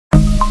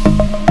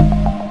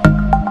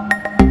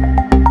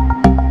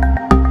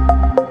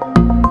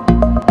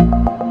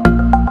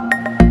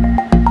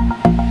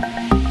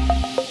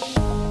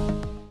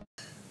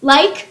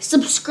like,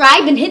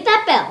 subscribe, and hit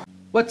that bell.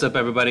 What's up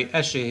everybody,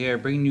 SJ here,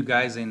 bringing you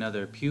guys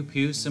another Pew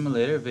Pew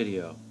Simulator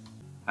video.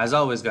 As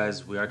always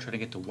guys, we are trying to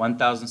get to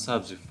 1,000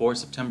 subs before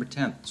September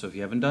 10th, so if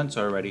you haven't done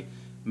so already,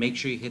 make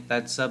sure you hit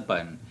that sub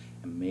button,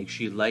 and make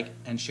sure you like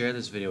and share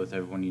this video with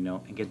everyone you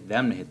know, and get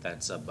them to hit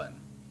that sub button.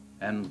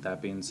 And with that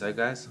being said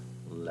guys,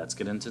 let's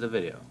get into the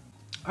video.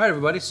 Alright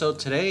everybody, so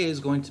today is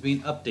going to be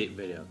an update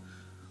video.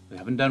 We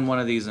haven't done one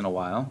of these in a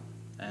while,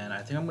 and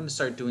I think I'm going to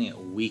start doing it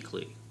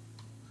weekly.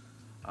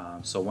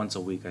 So once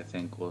a week I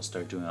think we'll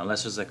start doing it,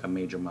 unless there's like a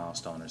major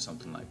milestone or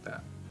something like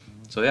that.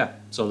 So yeah,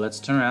 so let's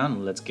turn around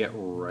and let's get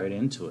right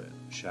into it,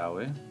 shall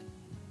we?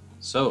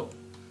 So,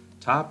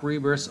 top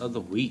rebirths of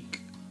the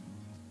week.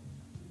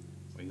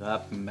 We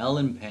got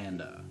Melon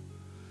Panda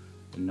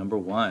in number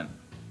 1.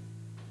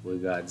 We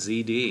got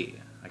ZD.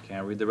 I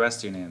can't read the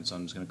rest of your names, so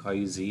I'm just going to call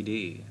you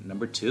ZD.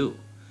 Number 2.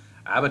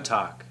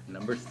 Abatok,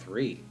 number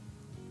 3.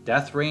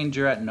 Death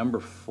Ranger at number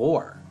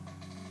 4.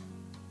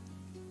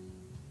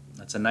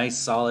 That's a nice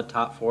solid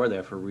top 4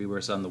 there for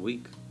rebirths on the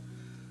week.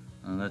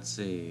 Let's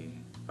see.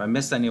 If I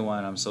missed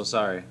anyone, I'm so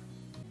sorry.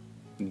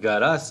 You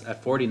got us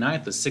at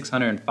 49th with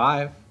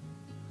 605.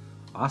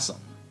 Awesome.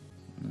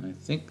 And I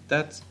think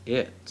that's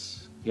it.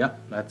 Yep,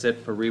 that's it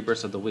for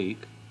rebirths of the week.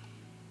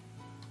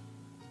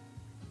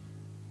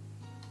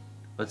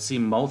 Let's see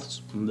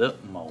most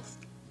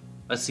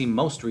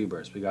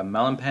rebirths. We got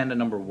Melon Panda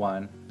number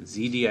 1,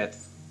 ZD at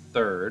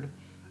 3rd,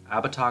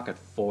 Abatok at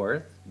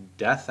 4th,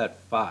 Death at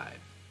 5.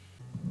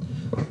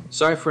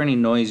 Sorry for any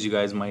noise you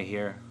guys might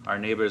hear. Our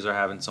neighbors are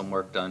having some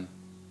work done.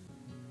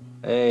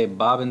 Hey,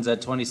 Bobbin's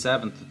at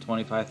 27th with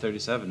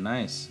 2537.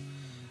 Nice.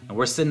 And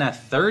we're sitting at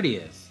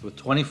 30th with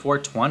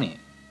 2420. We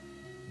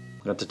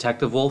got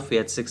Detective Wolfie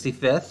at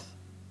 65th.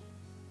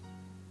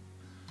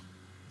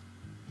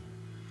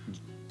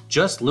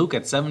 Just Luke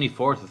at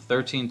 74th with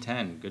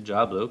 1310. Good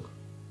job, Luke.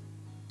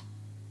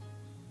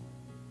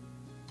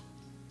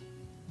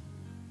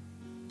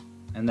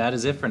 And that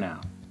is it for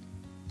now.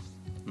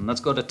 And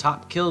let's go to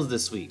top kills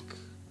this week.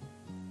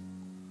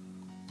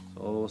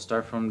 So we'll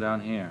start from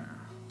down here.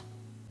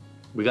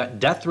 We got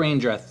Death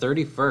Ranger at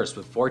 31st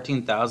with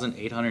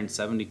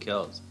 14,870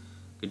 kills.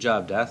 Good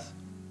job, Death.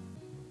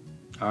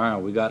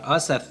 Alright, we got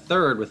us at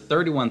 3rd with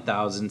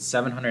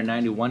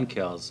 31,791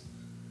 kills.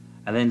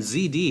 And then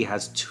ZD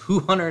has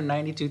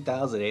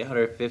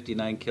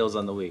 292,859 kills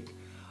on the week.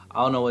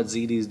 I don't know what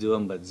ZD is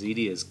doing, but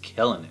ZD is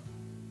killing it.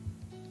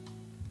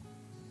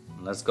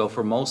 Let's go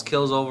for most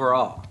kills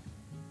overall.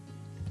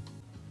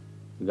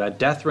 We got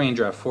Death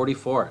Ranger at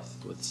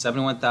 44th with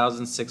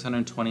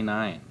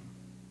 71,629.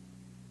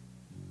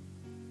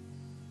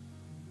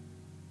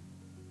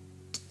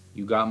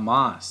 You got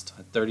Most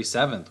at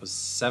 37th with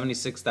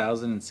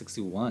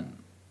 76,061.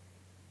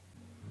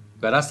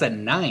 Got us at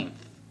 9th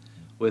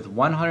with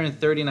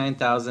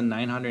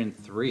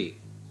 139,903.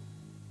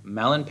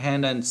 Melon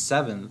Panda in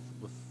 7th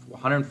with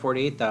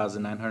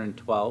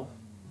 148,912.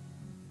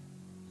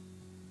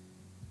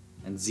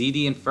 And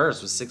ZD in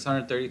 1st with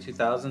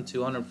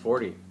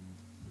 632,240.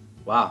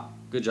 Wow,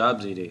 good job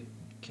ZD.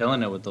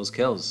 Killing it with those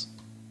kills.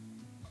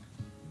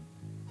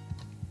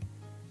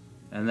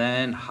 And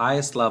then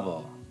highest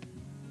level.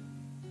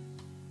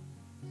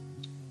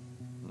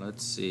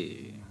 Let's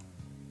see.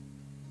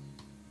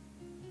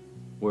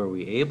 Were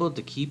we able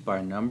to keep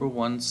our number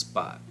 1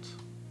 spot?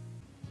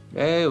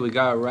 Hey, we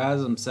got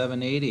Rasm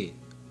 780.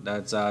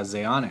 That's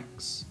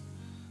Zeonix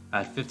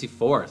at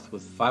 54th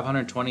with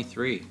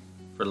 523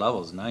 for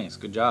levels. Nice,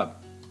 good job.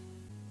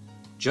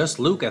 Just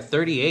Luke at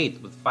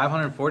 38th with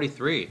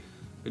 543.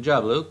 Good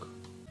job, Luke.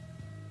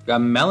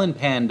 Got Melon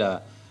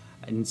Panda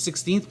in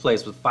 16th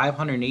place with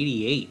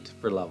 588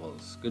 for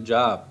levels. Good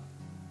job.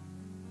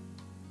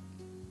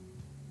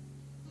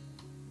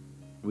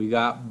 We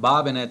got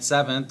Bobbin at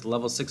 7th,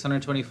 level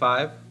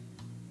 625.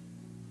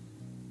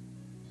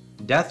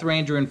 Death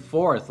Ranger in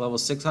 4th, level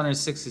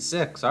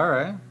 666.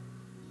 Alright.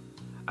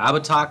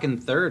 Abatok in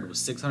 3rd with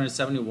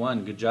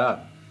 671. Good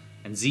job.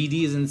 And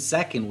ZD is in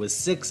 2nd with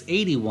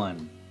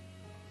 681.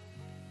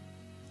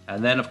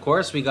 And then, of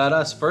course, we got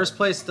us first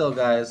place still,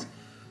 guys.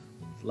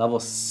 Level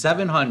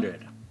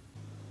 700.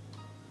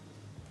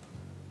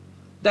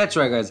 That's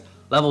right, guys.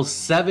 Level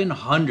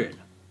 700.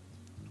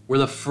 We're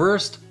the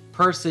first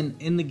person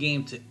in the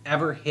game to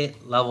ever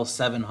hit level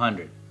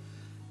 700.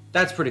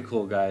 That's pretty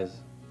cool, guys.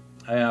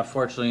 I mean,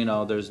 unfortunately, you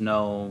know, there's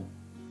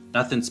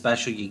nothing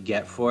special you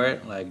get for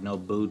it, like no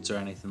boots or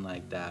anything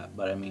like that.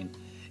 But I mean,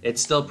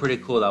 it's still pretty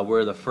cool that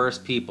we're the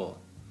first people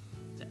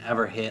to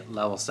ever hit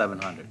level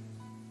 700.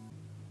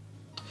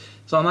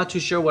 So I'm not too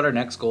sure what our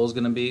next goal is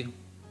going to be.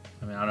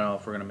 I mean, I don't know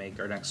if we're going to make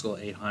our next goal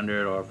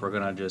 800 or if we're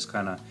going to just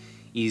kind of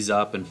ease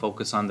up and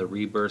focus on the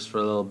rebirths for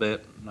a little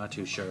bit. I'm not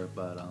too sure,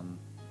 but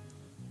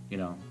you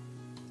know,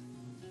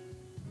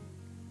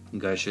 you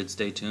guys should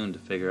stay tuned to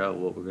figure out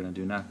what we're going to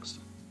do next.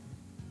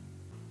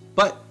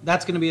 But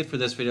that's going to be it for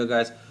this video,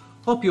 guys.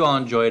 Hope you all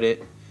enjoyed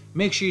it.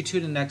 Make sure you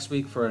tune in next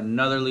week for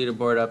another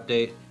leaderboard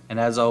update. And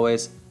as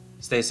always,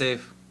 stay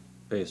safe.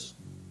 Peace.